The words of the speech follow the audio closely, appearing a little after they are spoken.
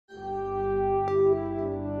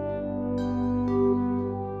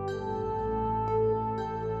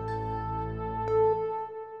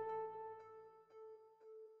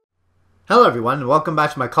Hello everyone, and welcome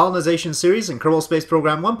back to my Colonization series in Kerbal Space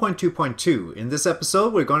Program 1.2.2. In this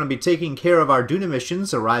episode, we're going to be taking care of our Duna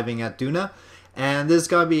missions arriving at Duna, and this is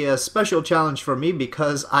going to be a special challenge for me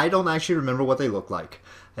because I don't actually remember what they look like.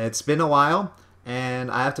 It's been a while, and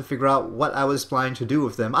I have to figure out what I was planning to do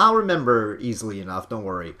with them. I'll remember easily enough, don't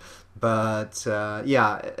worry. But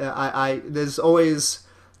yeah, there's always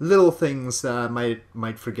little things that I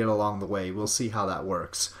might forget along the way. We'll see how that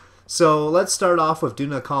works. So let's start off with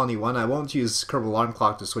Duna Colony 1. I won't use Kerbal Alarm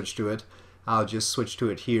Clock to switch to it. I'll just switch to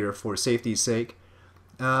it here for safety's sake.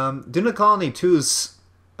 Duna Colony 2 is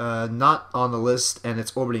not on the list, and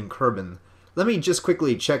it's orbiting Kerbin. Let me just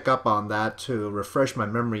quickly check up on that to refresh my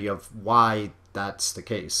memory of why that's the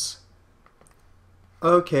case.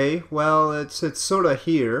 Okay, well, it's sort of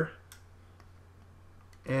here.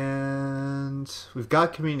 And we've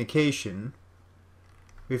got communication.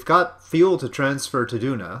 We've got fuel to transfer to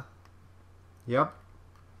Duna. Yep.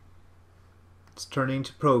 It's turning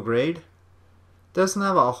to prograde. Doesn't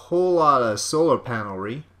have a whole lot of solar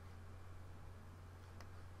panelry.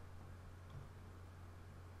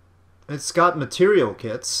 It's got material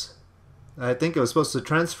kits. I think it was supposed to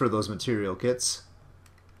transfer those material kits.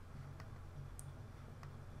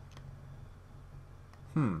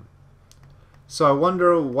 So I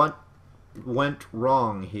wonder what went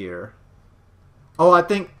wrong here. Oh,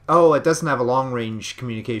 it doesn't have a long-range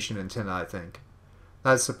communication antenna, I think.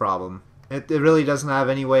 That's the problem. It really doesn't have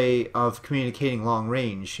any way of communicating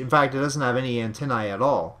long-range. In fact, it doesn't have any antennae at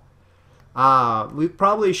all. We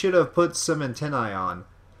probably should have put some antennae on.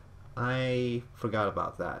 I forgot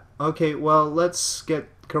about that. Okay, well, let's get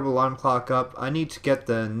Kerbal Alarm Clock up. I need to get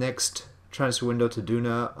the next transfer window to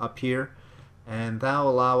Duna up here, and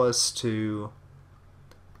that'll allow us to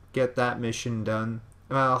get that mission done.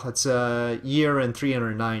 Well, it's a year and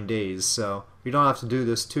 309 days, so we don't have to do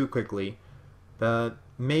this too quickly. But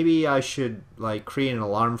maybe I should create an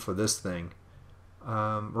alarm for this thing.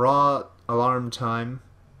 Raw alarm time.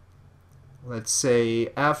 Let's say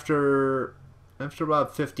after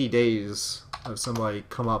about 50 days of somebody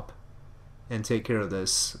come up and take care of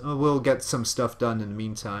this. We'll get some stuff done in the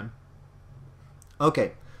meantime.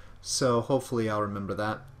 Okay, so hopefully I'll remember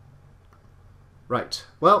that. Right,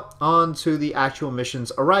 well, on to the actual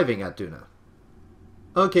missions arriving at Duna.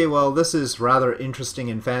 Okay, well, this is rather interesting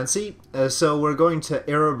and fancy. So we're going to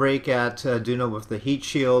aerobrake at Duna with the heat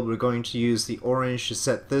shield. We're going to use the orange to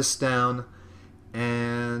set this down.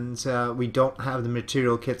 And we don't have the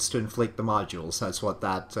material kits to inflate the modules. That's what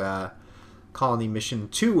that Colony Mission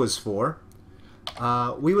 2 was for.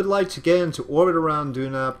 We would like to get into orbit around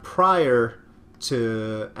Duna prior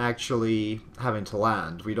to actually having to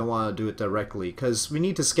land. We don't want to do it directly because we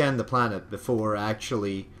need to scan the planet before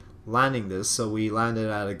actually landing this, so we landed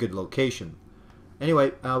at a good location.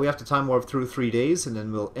 Anyway, we have to time warp through 3 days, and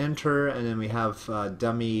then we'll enter, and then we have a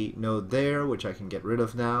dummy node there, which I can get rid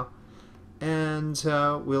of now. And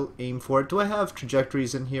we'll aim for it. Do I have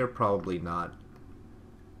trajectories in here? Probably not.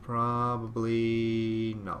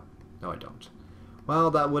 Probably... no. No, I don't. Well,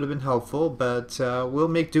 that would have been helpful, but we'll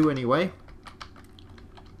make do anyway.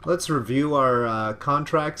 Let's review our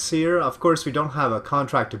contracts here. Of course, we don't have a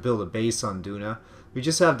contract to build a base on Duna. We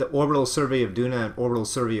just have the orbital survey of Duna and orbital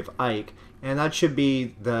survey of Ike, and that should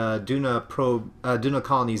be the Duna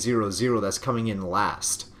Colony 00 that's coming in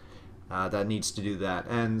last. That needs to do that.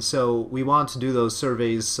 And so we want to do those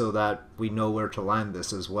surveys so that we know where to land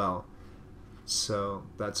this as well. So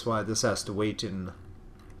that's why this has to wait in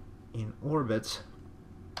orbit.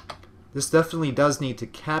 This definitely does need to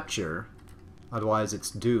capture. Otherwise, it's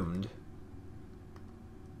doomed.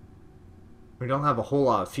 We don't have a whole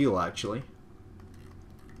lot of fuel, actually.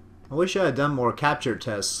 I wish I had done more capture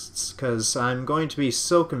tests, because I'm going to be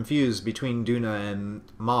so confused between Duna and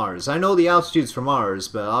Mars. I know the altitudes for Mars,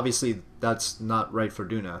 but obviously that's not right for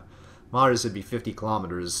Duna. Mars would be 50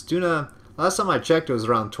 kilometers. Duna, last time I checked, it was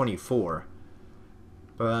around 24.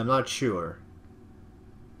 But I'm not sure.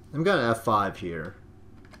 I'm going to F5 here.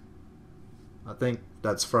 I think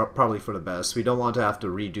that's probably for the best. We don't want to have to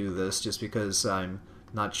redo this just because I'm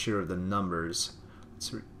not sure of the numbers.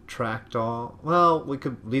 Let's retract all. Well, we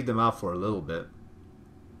could leave them out for a little bit.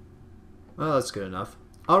 Well, that's good enough.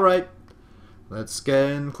 Alright, let's get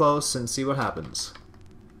in close and see what happens.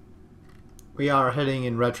 We are heading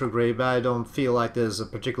in retrograde, but I don't feel like there's a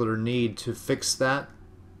particular need to fix that.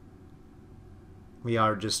 We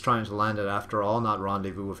are just trying to land it after all, not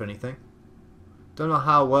rendezvous with anything. Don't know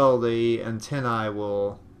how well the antennae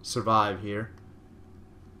will survive here.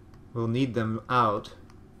 We'll need them out.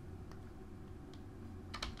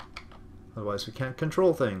 Otherwise we can't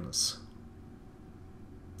control things.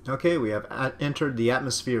 Okay, we have entered the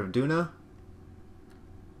atmosphere of Duna.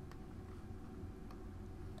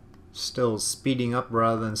 Still speeding up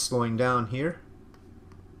rather than slowing down here.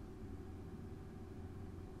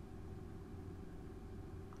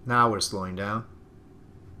 Now we're slowing down.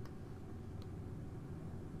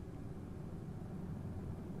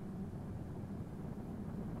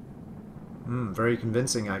 Very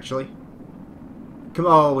convincing, actually. Come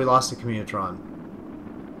on, we lost the Commutron.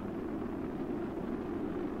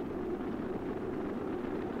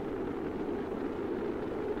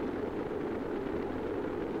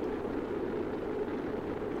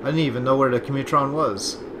 I didn't even know where the Commutron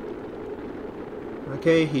was.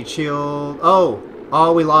 Okay, heat shield.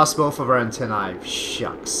 Oh, we lost both of our antennae.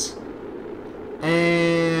 Shucks.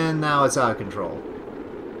 And now it's out of control.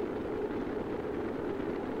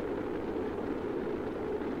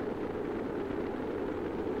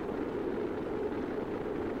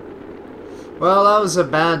 Well, that was a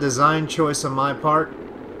bad design choice on my part.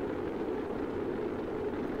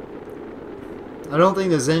 I don't think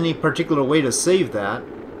there's any particular way to save that.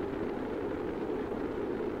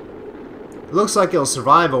 It looks like it'll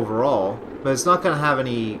survive overall, but it's not going to have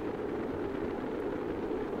any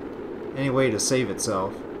way to save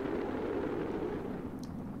itself.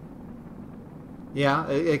 Yeah,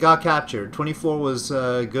 it got captured. 24 was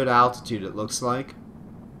good altitude, it looks like.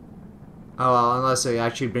 Oh, well, unless it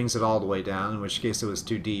actually brings it all the way down, in which case it was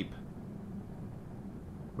too deep.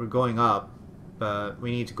 We're going up, but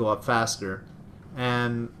we need to go up faster.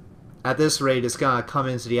 And at this rate, it's going to come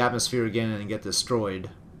into the atmosphere again and get destroyed,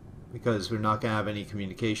 because we're not going to have any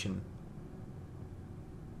communication.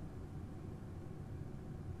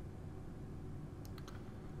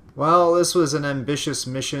 Well, this was an ambitious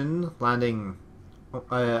mission, landing,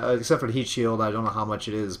 except for the heat shield, I don't know how much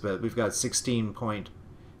it is, but we've got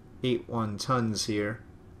 16.81 tons here.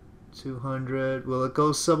 200, will it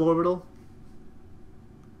go suborbital?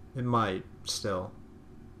 It might, still.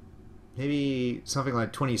 Maybe something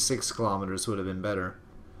like 26 kilometers would have been better.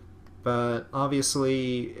 But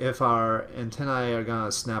obviously, if our antennae are going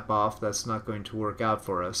to snap off, that's not going to work out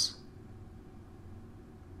for us.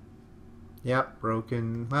 Yep,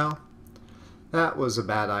 broken. Well, that was a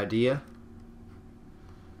bad idea.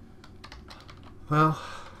 Well,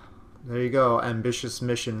 there you go. Ambitious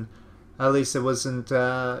mission. At least it wasn't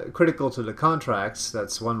critical to the contracts.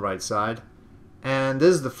 That's one right side. And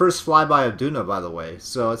this is the first flyby of Duna, by the way.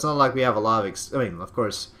 So it's not like we have a lot of... I mean, of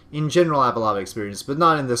course, in general I have a lot of experience, but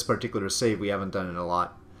not in this particular save. We haven't done it a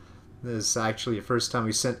lot. This is actually the first time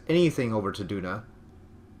we sent anything over to Duna.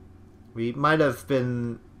 We might have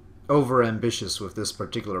been over-ambitious with this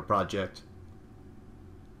particular project.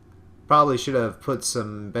 Probably should have put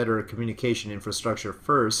some better communication infrastructure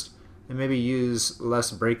first, and maybe use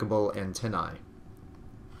less breakable antennae.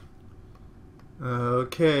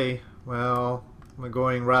 Okay, well, we're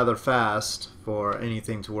going rather fast for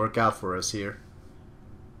anything to work out for us here.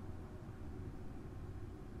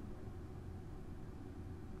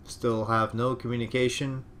 Still have no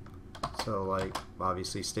communication, so like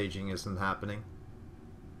obviously staging isn't happening.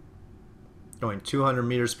 Going 200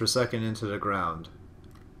 meters per second into the ground.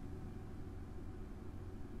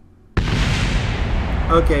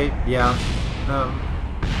 Okay, yeah.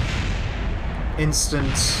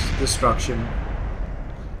 Instant destruction.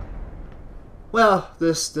 Well,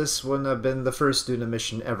 this wouldn't have been the first Duna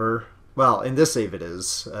mission ever. Well, in this save it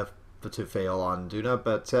is to fail on Duna,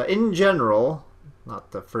 but in general,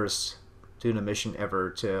 not the first Duna mission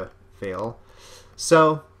ever to fail.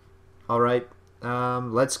 So, alright,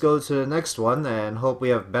 let's go to the next one and hope we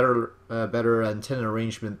have better antenna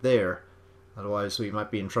arrangement there. Otherwise, we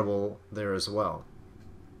might be in trouble there as well.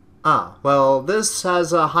 Well, this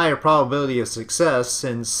has a higher probability of success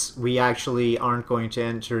since we actually aren't going to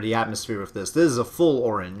enter the atmosphere with this. This is a full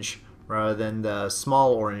orange rather than the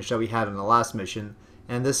small orange that we had in the last mission,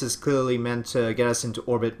 and this is clearly meant to get us into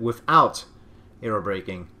orbit without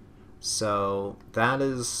aerobraking. So that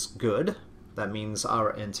is good. That means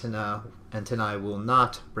our antennae will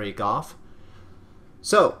not break off.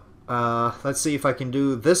 So, let's see if I can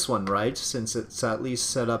do this one right, since it's at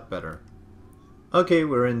least set up better. Okay,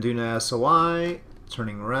 we're in Duna SOI,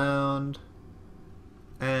 turning around,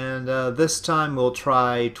 and this time we'll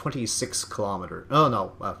try 26 kilometers. Oh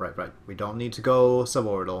no, right. We don't need to go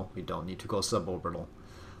suborbital.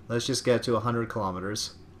 Let's just get to 100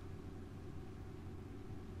 kilometers.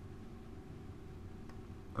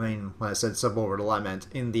 I mean, when I said suborbital, I meant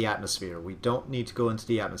in the atmosphere. We don't need to go into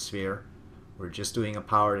the atmosphere. We're just doing a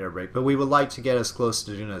powered air brake, but we would like to get as close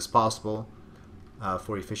to Duna as possible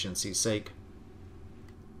for efficiency's sake.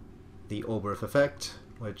 The Oberth effect,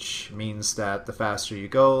 which means that the faster you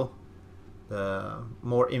go, the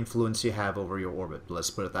more influence you have over your orbit. Let's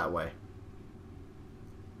put it that way.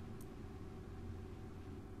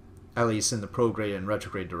 at least in the prograde and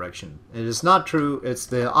retrograde direction. It is not true, it's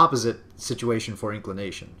the opposite situation for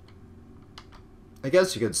inclination. I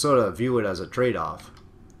guess you could sort of view it as a trade-off.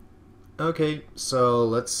 Okay, so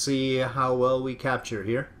let's see how well we capture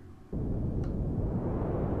here.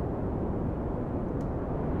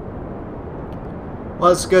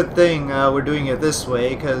 Well, it's a good thing we're doing it this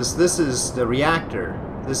way, because this is the reactor.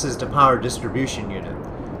 This is the power distribution unit.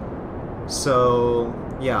 So,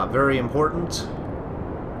 yeah, very important.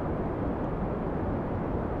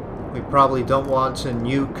 We probably don't want to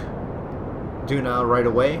nuke Duna right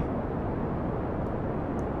away.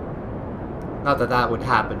 Not that that would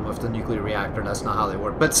happen with the nuclear reactor, that's not how they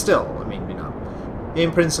work. But still, I mean, you know,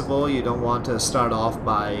 in principle, you don't want to start off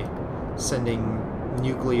by sending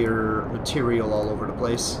nuclear material all over the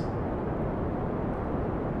place.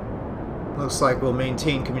 Looks like we'll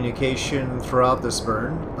maintain communication throughout this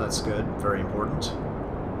burn. That's good, very important.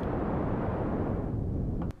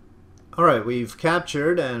 Alright, we've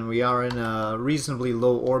captured and we are in a reasonably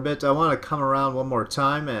low orbit. I want to come around one more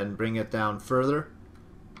time and bring it down further.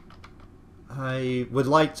 I would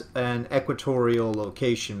like an equatorial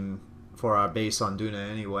location for our base on Duna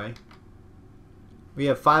anyway. We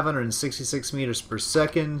have 566 meters per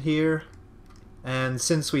second here, and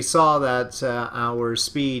since we saw that our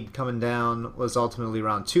speed coming down was ultimately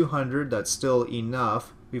around 200, that's still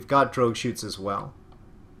enough. We've got drogue chutes as well.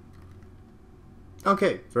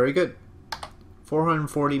 Okay, very good.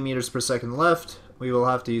 440 meters per second left. We will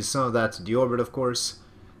have to use some of that to deorbit, of course.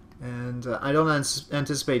 And I don't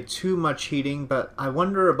anticipate too much heating, but I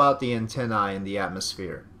wonder about the antennae in the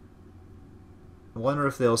atmosphere. I wonder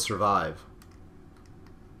if they'll survive.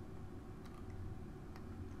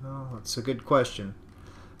 Oh, that's a good question.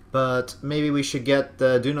 But maybe we should get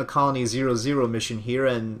the Duna Colony 00 mission here,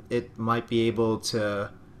 and it might be able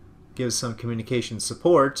to give some communication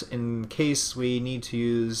support in case we need to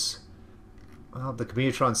use... Well, the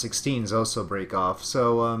Commutron 16s also break off,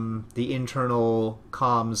 so the internal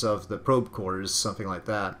comms of the probe cores, something like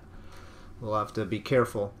that. We'll have to be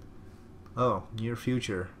careful. Oh, near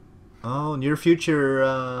future. Oh, near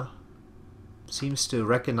future seems to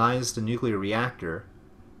recognize the nuclear reactor.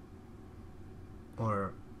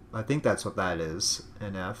 Or, I think that's what that is,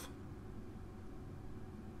 NF.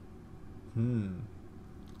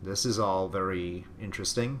 This is all very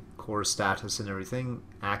interesting. Core status and everything.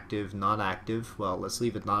 Active, not active. Well, let's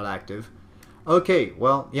leave it not active. Okay,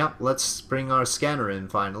 well, yeah, let's bring our scanner in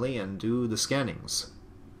finally and do the scannings.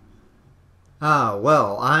 Ah,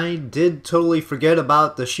 well, I did totally forget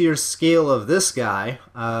about the sheer scale of this guy.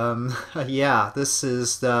 Yeah, this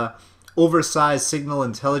is the oversized signal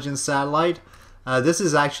intelligence satellite. This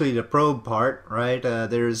is actually the probe part, right?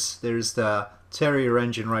 There's the Terrier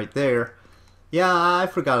engine right there. Yeah, I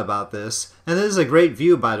forgot about this. And this is a great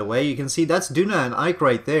view, by the way. You can see that's Duna and Ike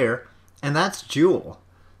right there, and that's Jewel.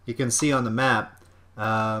 You can see on the map.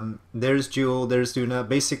 There's Jewel, there's Duna.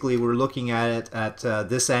 Basically, we're looking at it at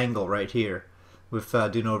this angle right here, with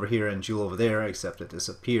Duna over here and Jewel over there, except it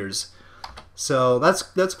disappears. So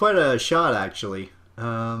that's quite a shot, actually.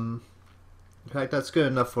 In fact, that's good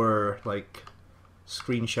enough for like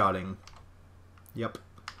screenshotting. Yep.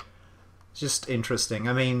 Just interesting.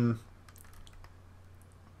 I mean,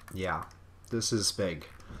 yeah, this is big.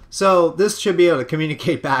 So this should be able to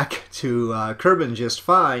communicate back to Kerbin just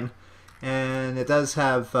fine. And it does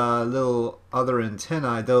have little other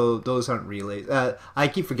antennae, though those aren't relays. I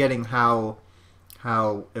keep forgetting how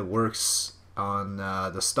it works on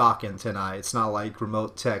the stock antennae. It's not like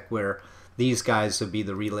remote tech where these guys would be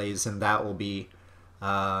the relays and that will be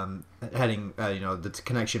heading, you know, the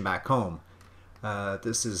connection back home.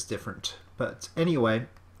 This is different. But anyway,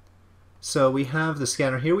 so we have the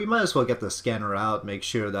scanner here. We might as well get the scanner out, make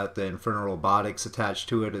sure that the infernal robotics attached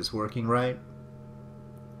to it is working right.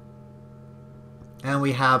 And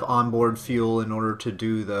we have onboard fuel in order to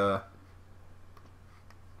do the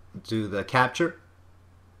capture.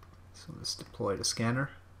 So let's deploy the scanner.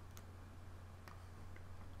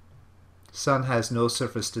 Sun has no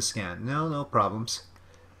surface to scan. No problems.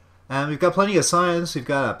 And we've got plenty of science. We've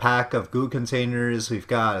got a pack of goo containers. We've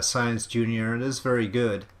got a science junior. It is very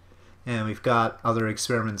good. And we've got other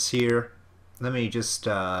experiments here. Let me just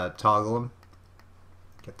toggle them.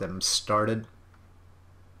 Get them started.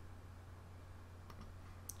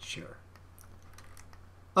 Sure.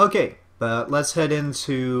 Okay, but let's head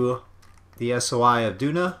into the SOI of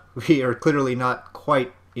Duna. We are clearly not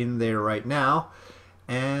quite in there right now.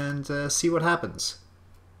 And see what happens.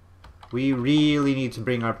 We really need to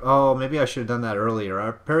bring our... Oh, maybe I should have done that earlier.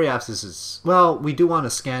 Our periapsis is... Well, we do want a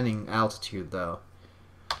scanning altitude, though.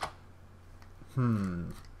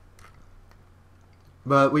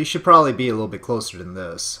 But we should probably be a little bit closer than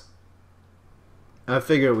this. I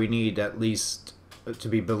figure we need at least to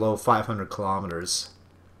be below 500 kilometers.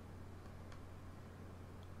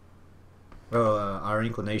 Oh, our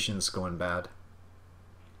inclination's going bad.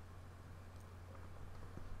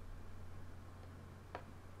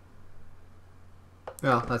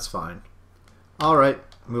 Well, that's fine. Alright,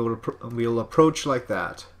 we'll approach like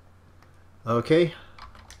that. Okay.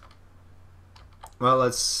 Well,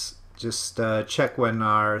 let's just check when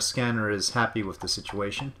our scanner is happy with the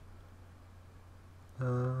situation.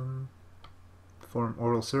 Perform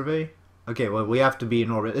orbit survey. Okay, well, we have to be in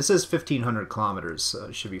orbit. It says 1,500 kilometers, so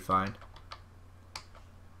it should be fine.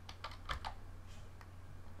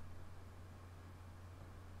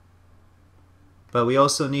 But we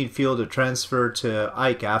also need fuel to transfer to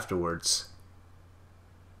Ike afterwards.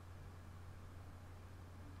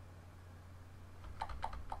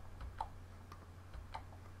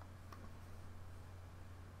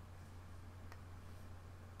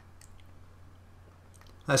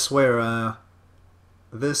 I swear,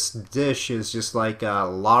 this dish is just like a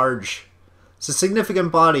large... It's a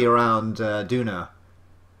significant body around Duna.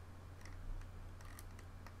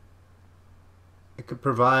 It could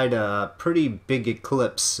provide a pretty big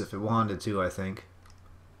eclipse if it wanted to, I think.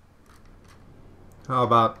 How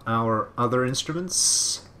about our other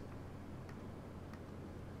instruments?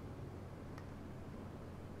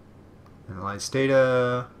 Analyze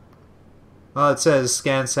data. Well, it says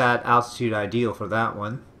ScanSat altitude ideal for that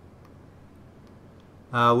one.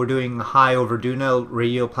 We're doing high over Duna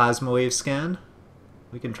radio plasma wave scan.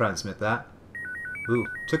 We can transmit that. Ooh,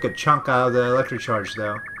 took a chunk out of the electric charge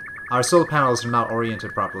though. Our solar panels are not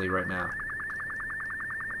oriented properly right now.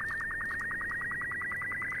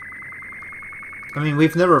 I mean,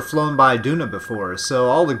 we've never flown by Duna before, so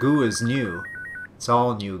all the goo is new. It's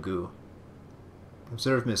all new goo.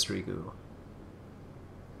 Observe mystery goo.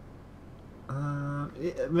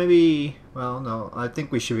 Maybe... Well, no. I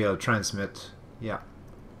think we should be able to transmit. Yeah.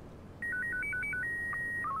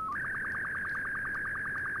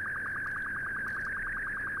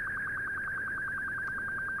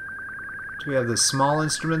 Do we have the small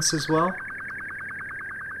instruments as well?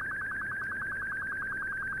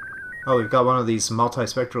 Oh, we've got one of these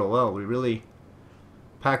multispectral. Well, we really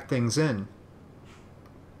packed things in.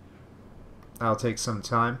 That'll take some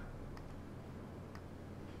time.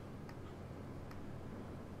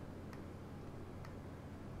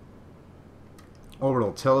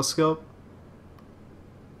 Orbital telescope.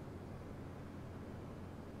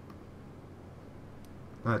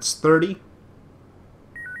 That's 30.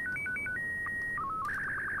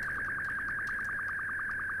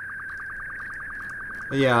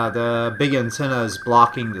 Yeah, the big antenna is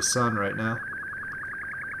blocking the sun right now.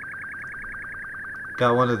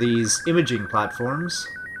 Got one of these imaging platforms.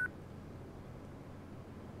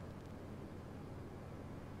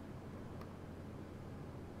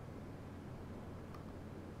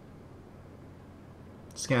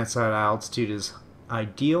 ScanSat altitude is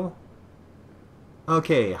ideal.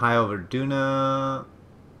 Okay, high over Duna.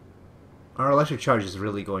 Our electric charge is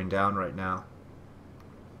really going down right now.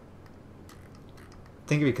 I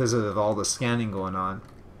think because of all the scanning going on.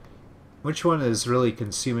 Which one is really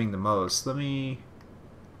consuming the most? Let me...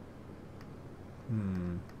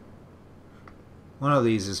 One of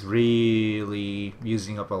these is really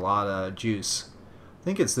using up a lot of juice. I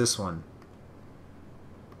think it's this one.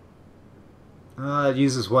 It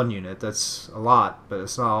uses 1 unit. That's a lot, but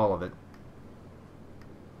it's not all of it.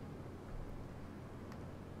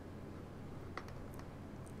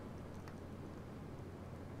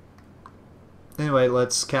 Anyway,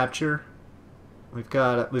 let's capture. We've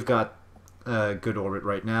got a good orbit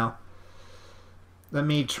right now. Let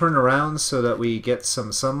me turn around so that we get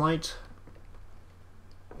some sunlight.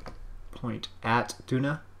 Point at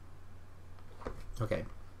Duna. Okay.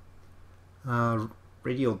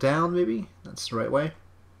 Radial down, maybe? That's the right way.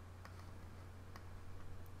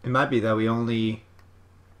 It might be that we only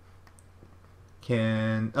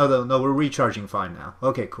can... Oh, no, we're recharging fine now.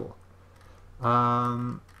 Okay, cool.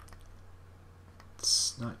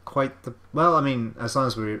 It's not quite the... Well, I mean, as long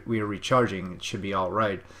as we are recharging, it should be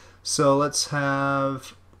alright. So let's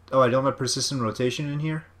have... Oh, I don't have persistent rotation in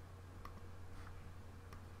here?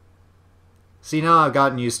 See, now I've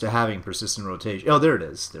gotten used to having persistent rotation. Oh, there it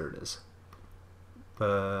is. There it is.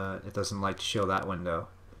 But it doesn't like to show that window.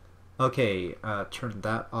 Okay, turn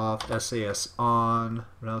that off. SAS on.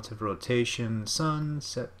 Relative rotation. Sun.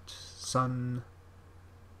 Set. Sun.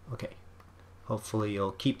 Okay. Hopefully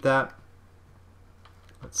you'll keep that.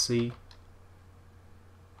 Let's see.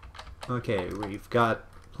 Okay, we've got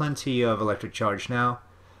plenty of electric charge now.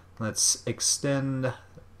 Let's extend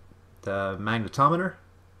the magnetometer.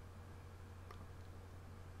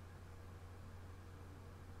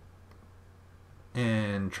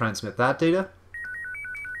 can transmit that data.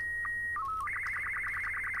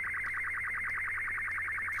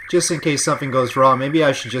 Just in case something goes wrong, maybe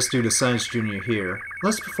I should just do the Science Junior here.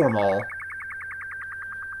 Let's perform all.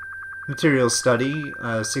 Material study,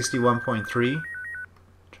 61.3.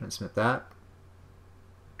 Transmit that.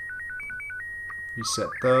 Reset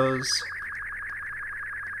those.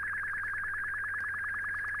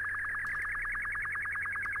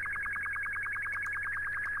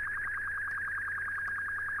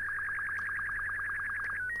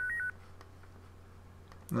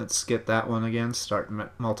 Let's get that one again. Start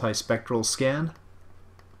multispectral scan.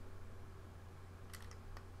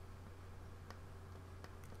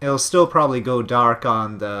 It'll still probably go dark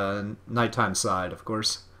on the nighttime side, of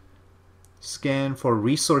course. Scan for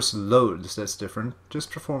resource loads. That's different. Just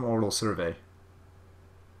perform orbital survey.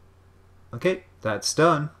 Okay, that's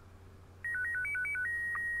done.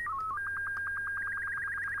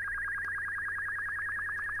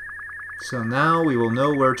 So now we will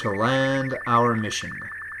know where to land our mission.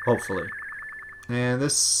 Hopefully. And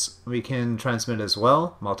this we can transmit as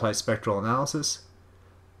well. Multispectral analysis.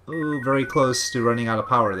 Ooh, very close to running out of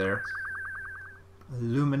power there.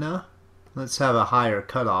 Lumina. Let's have a higher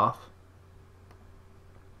cutoff.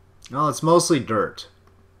 Well, it's mostly dirt.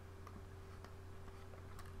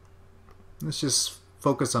 Let's just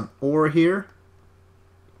focus on ore here.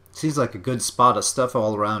 Seems like a good spot of stuff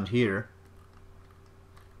all around here.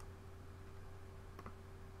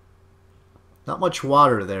 Not much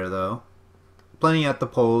water there, though. Plenty at the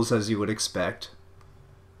poles, as you would expect.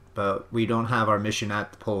 But we don't have our mission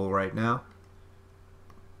at the pole right now.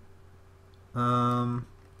 The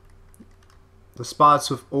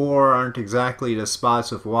spots with ore aren't exactly the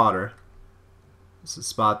spots with water. There's a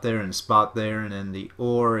spot there and a spot there, and then the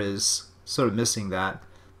ore is sort of missing that.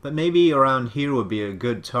 But maybe around here would be a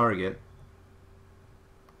good target.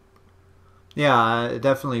 Yeah, it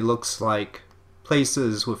definitely looks like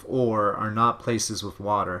places with ore are not places with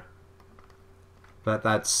water. But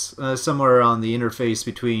that's somewhere on the interface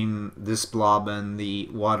between this blob and the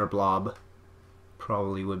water blob.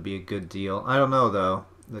 Probably would be a good deal. I don't know though.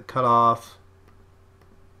 The cutoff.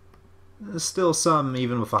 There's still some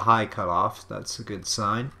even with a high cutoff. That's a good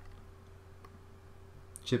sign.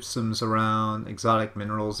 Gypsum's around. Exotic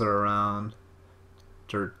minerals are around.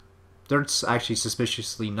 Dirt. Dirt's actually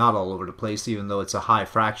suspiciously not all over the place, even though it's a high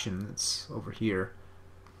fraction. It's over here.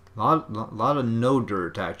 A lot of no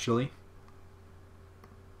dirt, actually.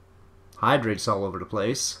 Hydrate's all over the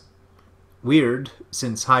place. Weird,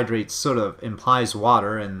 since hydrate sort of implies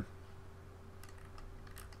water, and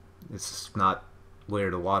it's not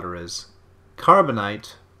where the water is.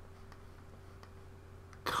 Carbonite.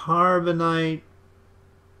 Carbonite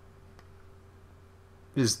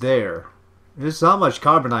is there. There's not much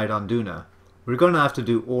carbonite on Duna. We're going to have to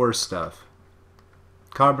do ore stuff.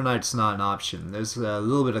 Carbonite's not an option. There's a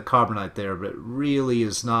little bit of carbonite there, but it really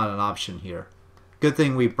is not an option here. Good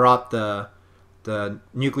thing we brought the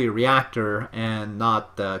nuclear reactor and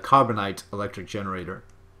not the carbonite electric generator.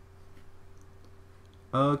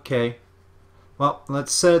 Okay. Well,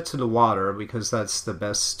 let's set it to the water because that's the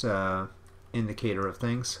best indicator of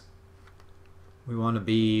things. We want to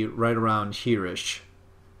be right around here-ish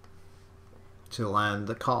to land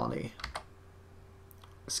the colony.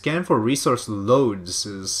 Scan for resource loads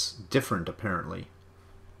is different, apparently.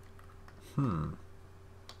 Well,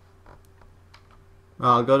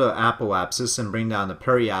 I'll go to apoapsis and bring down the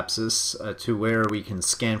periapsis to where we can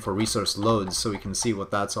scan for resource loads so we can see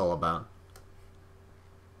what that's all about.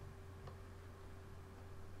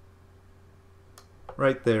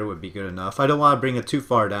 Right there would be good enough. I don't want to bring it too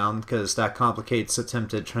far down because that complicates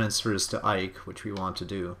attempted transfers to Ike, which we want to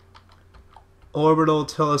do. Orbital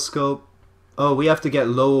telescope. Oh, we have to get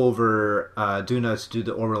low over Duna to do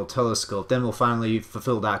the orbital telescope. Then we'll finally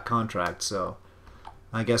fulfill that contract, so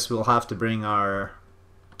I guess we'll have to bring our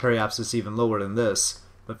periapsis even lower than this.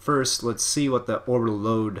 But first, let's see what the orbital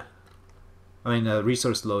load,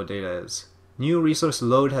 resource load data is. New resource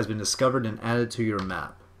load has been discovered and added to your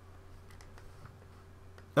map.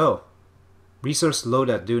 Oh, resource load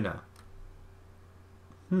at Duna.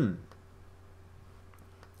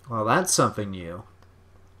 Well, that's something new.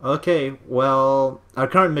 Okay, well, our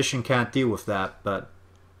current mission can't deal with that, but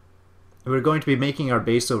we're going to be making our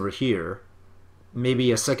base over here.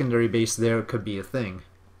 Maybe a secondary base there could be a thing.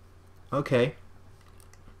 Okay.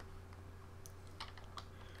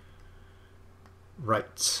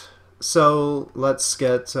 Right. So, let's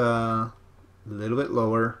get a little bit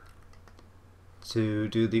lower to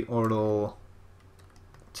do the orbital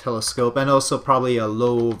telescope, and also probably a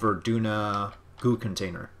low over Duna goo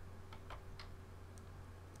container.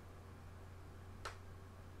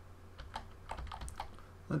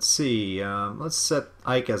 Let's see. Let's set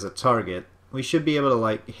Ike as a target. We should be able to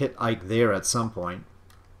like hit Ike there at some point.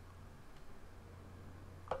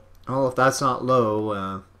 Well, if that's not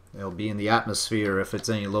low, it'll be in the atmosphere if it's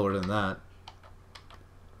any lower than that.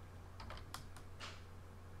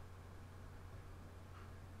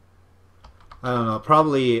 I don't know.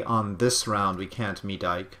 Probably on this round we can't meet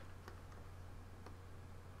Ike.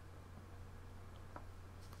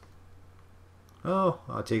 Oh,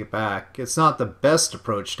 I'll take it back. It's not the best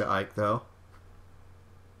approach to Ike, though.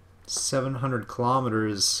 700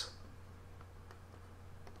 kilometers.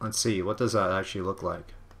 Let's see, what does that actually look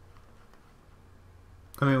like?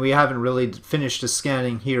 I mean, we haven't really finished the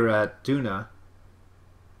scanning here at Duna.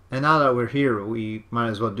 And now that we're here, we might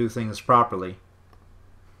as well do things properly.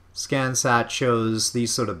 ScanSat shows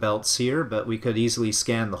these sort of belts here, but we could easily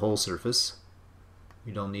scan the whole surface.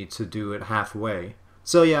 We don't need to do it halfway.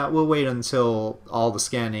 So yeah, we'll wait until all the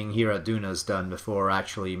scanning here at Duna is done before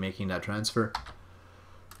actually making that transfer.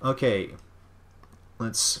 Okay,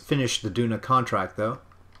 let's finish the Duna contract though.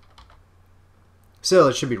 Still,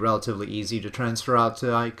 it should be relatively easy to transfer out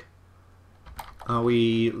to Ike. Are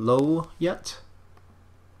we low yet?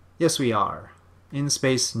 Yes, we are. In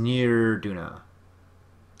space near Duna.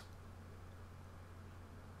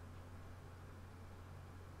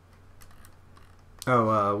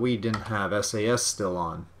 Oh, we didn't have SAS still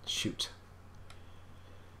on. Shoot.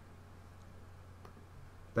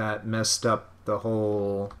 That messed up the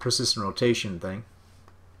whole persistent rotation thing.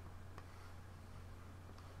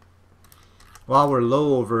 While we're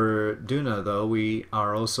low over Duna, though, we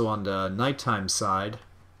are also on the nighttime side.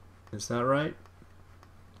 Is that right?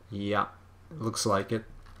 Yeah, it looks like it.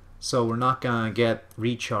 So we're not gonna get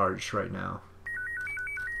recharged right now.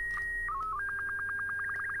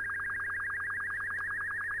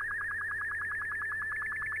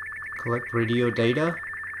 Collect radio data.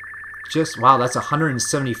 Just, wow, that's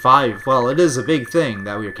 175. Well, it is a big thing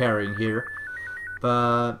that we're carrying here.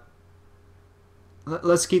 But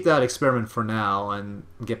let's keep that experiment for now and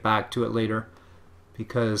get back to it later.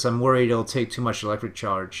 Because I'm worried it'll take too much electric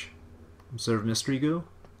charge. Observe mystery goo.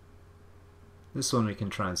 This one we can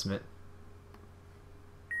transmit.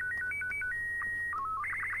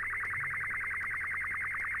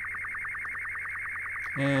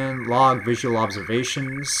 And log visual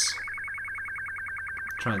observations.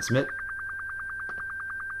 Transmit.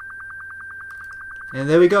 And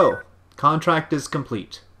there we go. Contract is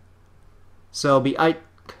complete. So it'll be Ike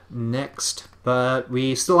next, but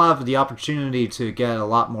we still have the opportunity to get a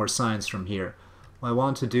lot more science from here. What I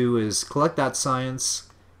want to do is collect that science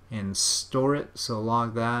and store it. So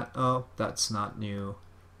log that. Oh, that's not new.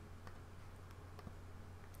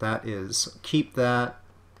 That is, keep that,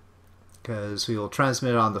 because we will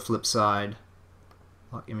transmit it on the flip side.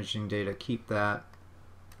 Log imaging data, keep that.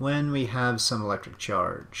 When we have some electric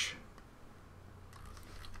charge.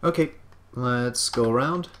 Okay, let's go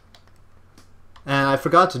around. And I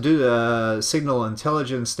forgot to do the signal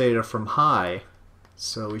intelligence data from high,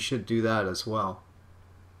 so we should do that as well.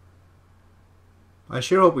 I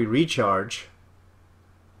sure hope we recharge.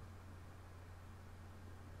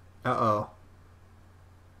 Uh-oh.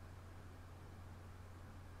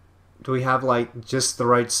 Do we have like just the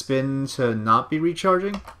right spin to not be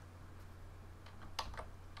recharging?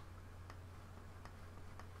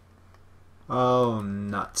 Oh,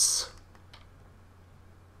 nuts.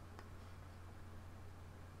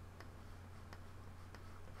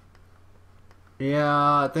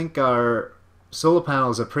 Yeah, I think our solar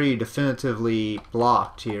panels are pretty definitively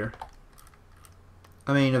blocked here.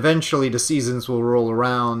 I mean, eventually the seasons will roll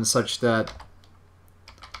around such that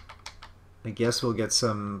I guess we'll get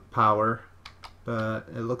some power, but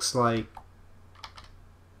it looks like,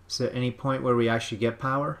 is there any point where we actually get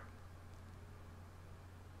power?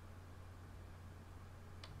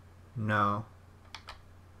 No.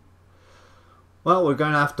 Well, we're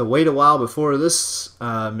going to have to wait a while before this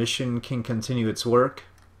mission can continue its work.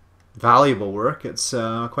 Valuable work. It's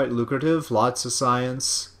quite lucrative. Lots of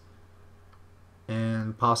science.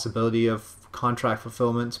 And possibility of contract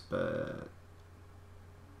fulfillment, but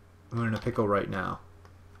we're in a pickle right now.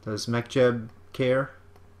 Does MechJeb care?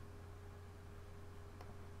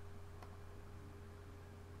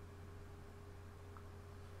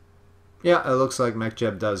 Yeah, it looks like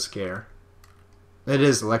MechJeb does care. It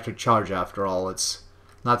is electric charge after all. It's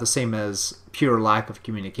not the same as pure lack of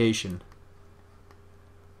communication.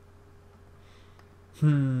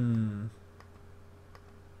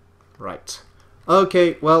 Right.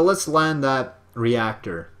 Okay, well, let's land that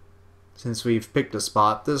reactor. Since we've picked a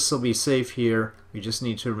spot, this will be safe here. We just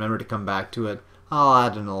need to remember to come back to it. I'll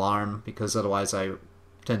add an alarm because otherwise I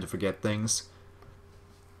tend to forget things.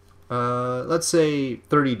 Let's say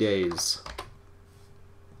 30 days.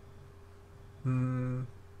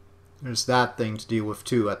 There's that thing to deal with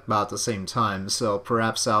too at about the same time, so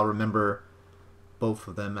perhaps I'll remember both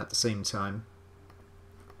of them at the same time.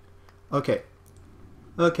 Okay.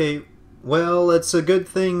 Okay, well, it's a good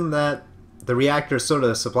thing that the reactor sort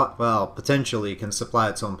of supply, well, potentially can supply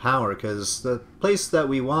its own power, because the place that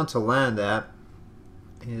we want to land at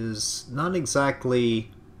is not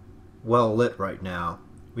exactly well lit right now.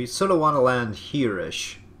 We sort of want to land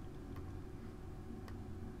here-ish.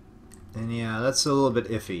 And yeah, that's a little bit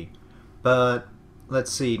iffy. But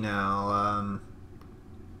let's see now.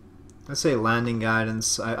 Let's say landing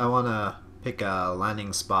guidance. I want to pick a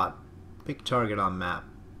landing spot. Pick target on map.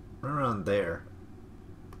 Right around there.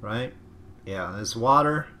 Right? Yeah, there's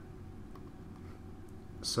water.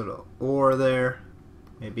 Sort of ore there.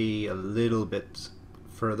 Maybe a little bit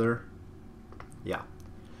further. Yeah.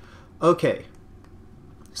 Okay.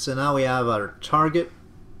 So now we have our target.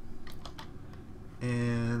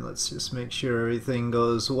 And let's just make sure everything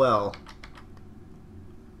goes well.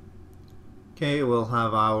 Okay, we'll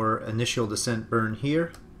have our initial descent burn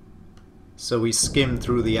here. So we skim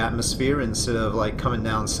through the atmosphere instead of like coming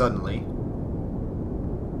down suddenly.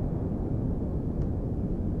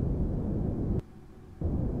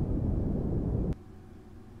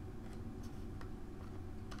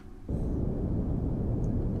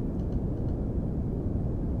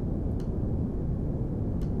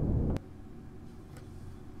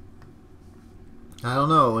 I don't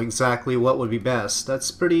know exactly what would be best.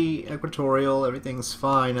 That's pretty equatorial, everything's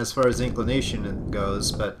fine as far as inclination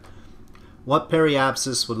goes, but what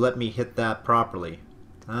periapsis would let me hit that properly?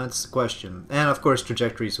 That's the question. And of course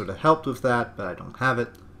trajectories would have helped with that, but I don't have it.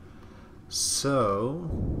 So,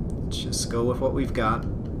 let's just go with what we've got.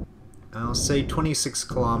 I'll say 26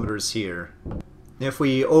 kilometers here. If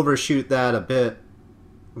we overshoot that a bit,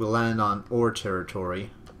 we'll land on ore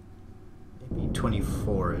territory. Maybe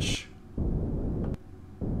 24-ish.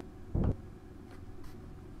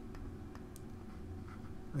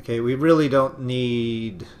 Okay, we really don't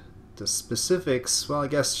need the specifics. Well, I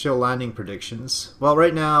guess show landing predictions. Well,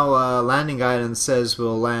 right now, landing guidance says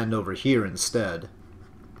we'll land over here instead.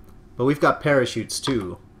 But we've got parachutes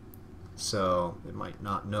too, so it might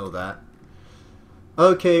not know that.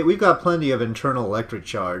 Okay, we've got plenty of internal electric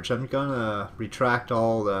charge. I'm gonna retract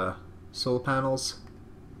all the solar panels.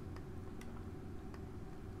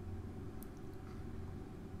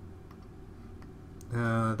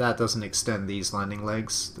 That doesn't extend these landing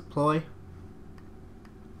legs. Deploy.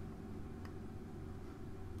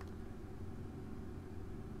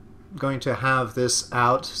 I'm going to have this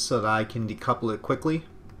out so that I can decouple it quickly.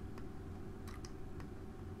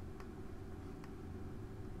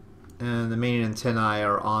 And the main antennae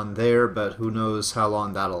are on there, but who knows how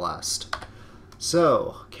long that'll last.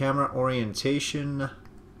 So, camera orientation,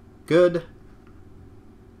 good.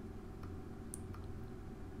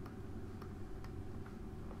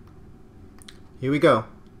 Here we go.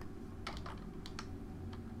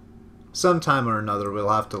 Sometime or another we'll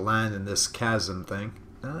have to land in this chasm thing.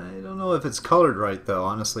 I don't know if it's colored right though,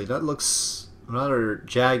 honestly. That looks rather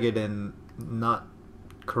jagged and not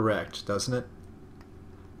correct, doesn't it?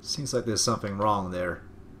 Seems like there's something wrong there.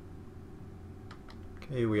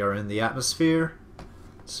 Okay, we are in the atmosphere.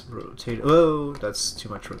 Let's rotate. Oh, that's too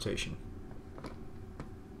much rotation.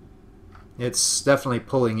 It's definitely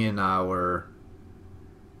pulling in our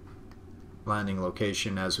landing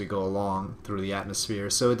location as we go along through the atmosphere,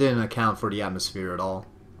 so it didn't account for the atmosphere at all.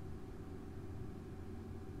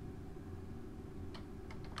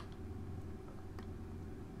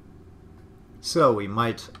 So we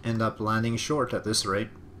might end up landing short at this rate.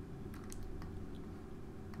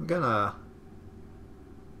 I'm gonna...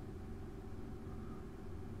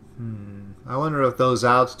 I wonder if those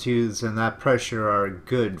altitudes and that pressure are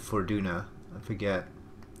good for Duna. I forget.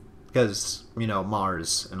 Because, you know,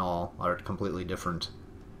 Mars and all are completely different.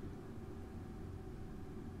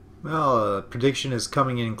 Well, prediction is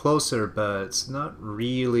coming in closer, but it's not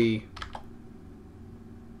really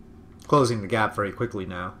closing the gap very quickly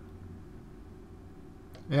now.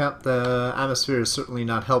 Yeah, the atmosphere is certainly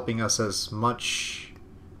not helping us as much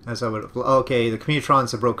as I would have... Okay, the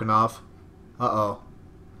commutrons have broken off. Uh-oh.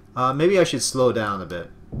 Maybe I should slow down a bit.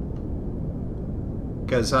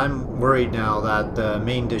 Because I'm worried now that the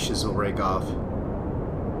main dishes will break off.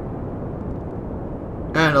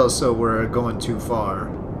 And also we're going too far.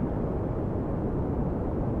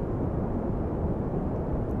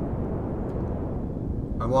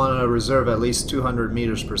 I want to reserve at least 200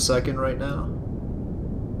 meters per second right now.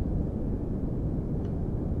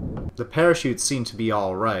 The parachutes seem to be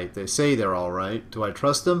alright. They say they're alright. Do I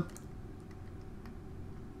trust them?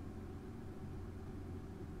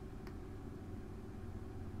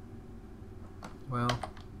 well,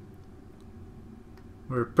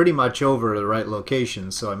 we're pretty much over the right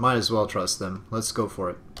location, so I might as well trust them. Let's go for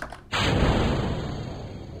it.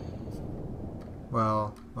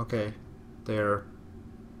 Well, okay. They're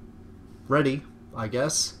ready, I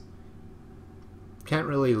guess. Can't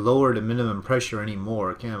really lower the minimum pressure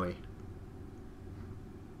anymore, can we?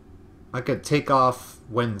 I could take off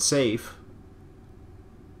when safe.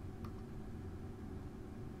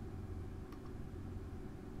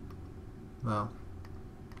 Well,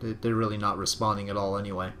 they're really not responding at all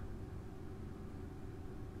anyway.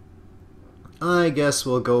 I guess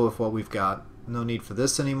we'll go with what we've got. No need for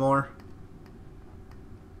this anymore.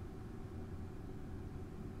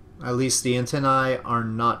 At least the antennae are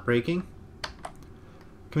not breaking.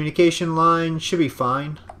 Communication line should be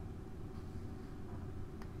fine.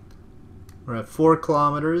 We're at 4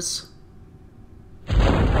 kilometers.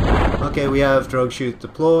 Okay, we have drogue chute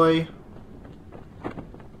deploy.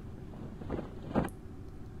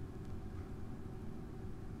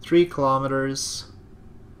 $3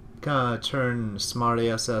 Gonna turn Smart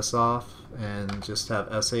ASS off and just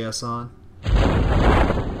have SAS on.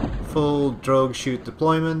 Full drogue chute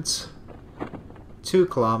deployment. 2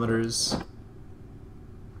 kilometers.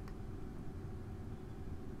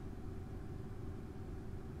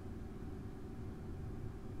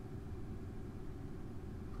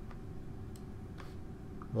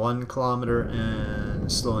 One kilometer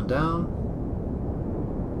and slowing down.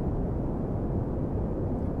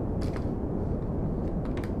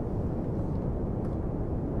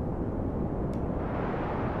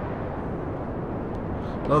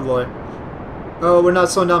 Oh boy. Oh, we're not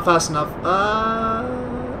slowing down fast enough.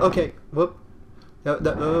 Okay. Whoop.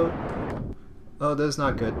 Oh, that's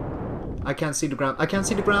not good. I can't see the ground. I can't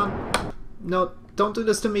see the ground. No, don't do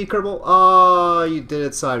this to me, Kerbal. Oh, you did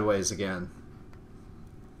it sideways again.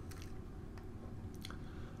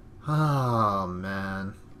 Oh,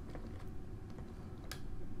 man.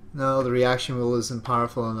 No, the reaction wheel isn't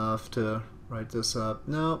powerful enough to write this up.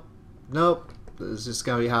 Nope. Nope. This is just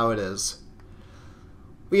gonna be how it is.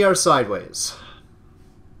 We are sideways.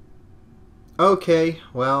 Okay,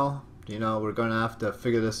 well, you know, we're gonna have to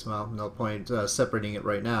figure this, well, no point separating it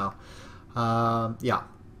right now. Yeah.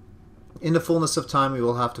 In the fullness of time, we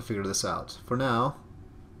will have to figure this out. For now,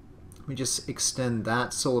 we just extend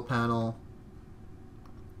that solar panel,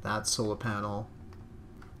 that solar panel,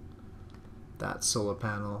 that solar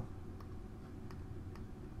panel.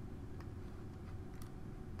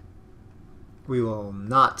 We will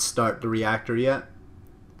not start the reactor yet.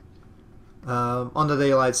 On the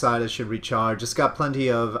daylight side, it should recharge. It's got plenty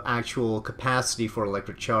of actual capacity for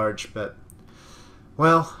electric charge, but,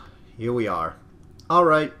 well, here we are.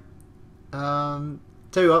 Alright. Tell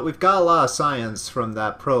you what, we've got a lot of science from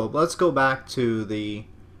that probe. Let's go back to the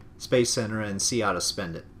Space Center and see how to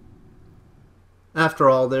spend it. After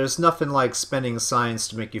all, there's nothing like spending science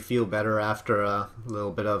to make you feel better after a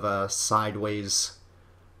little bit of a sideways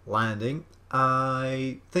landing.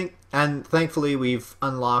 I think, and thankfully we've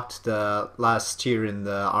unlocked the last tier in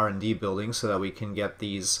the R&D building so that we can get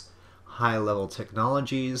these high-level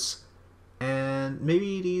technologies, and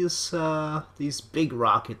maybe these big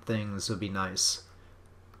rocket things would be nice.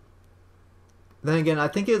 Then again, I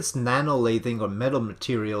think it's nanolathing or metal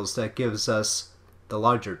materials that gives us the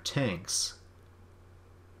larger tanks.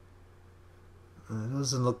 It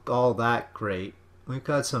doesn't look all that great. We've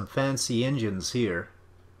got some fancy engines here.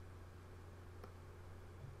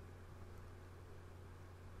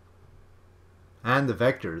 And the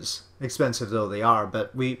vectors, expensive though they are,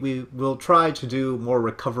 but we will try to do more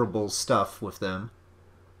recoverable stuff with them,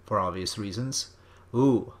 for obvious reasons.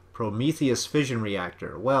 Ooh, Prometheus fission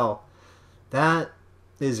reactor. Well, that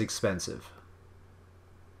is expensive.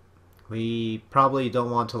 We probably don't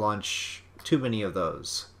want to launch too many of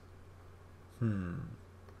those.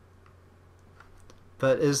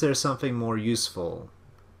 But is there something more useful?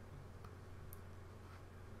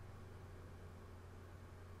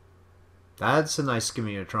 That's a nice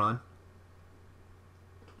Communitron.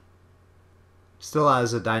 Still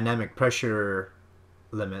has a dynamic pressure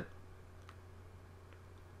limit.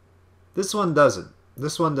 This one doesn't.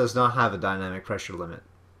 This one does not have a dynamic pressure limit.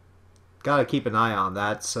 Gotta keep an eye on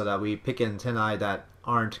that so that we pick antennae that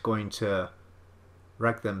aren't going to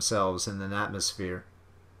wreck themselves in an atmosphere.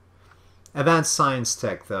 Advanced science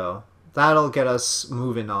tech, though. That'll get us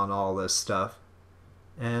moving on all this stuff.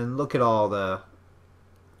 And look at all the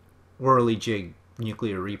whirly-jig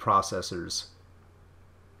nuclear reprocessors.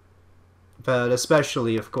 But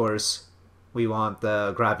especially, of course, we want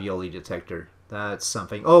the gravioli detector. That's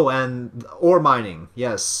something. Oh, and ore mining.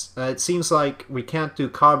 Yes, it seems like we can't do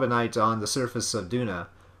carbonite on the surface of Duna.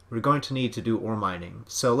 we're going to need to do ore mining.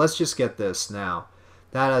 So let's just get this now.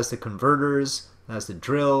 That has the converters, it has the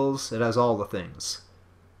drills, it has all the things.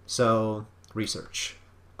 So, research.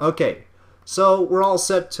 Okay, so we're all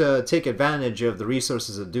set to take advantage of the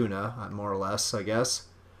resources of Duna, more or less, I guess.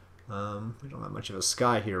 We don't have much of a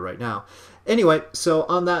sky here right now. Anyway, so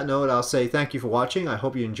on that note, I'll say thank you for watching. I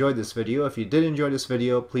hope you enjoyed this video. If you did enjoy this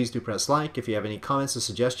video, please do press like. If you have any comments or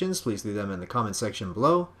suggestions, please leave them in the comment section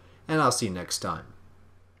below. And I'll see you next time.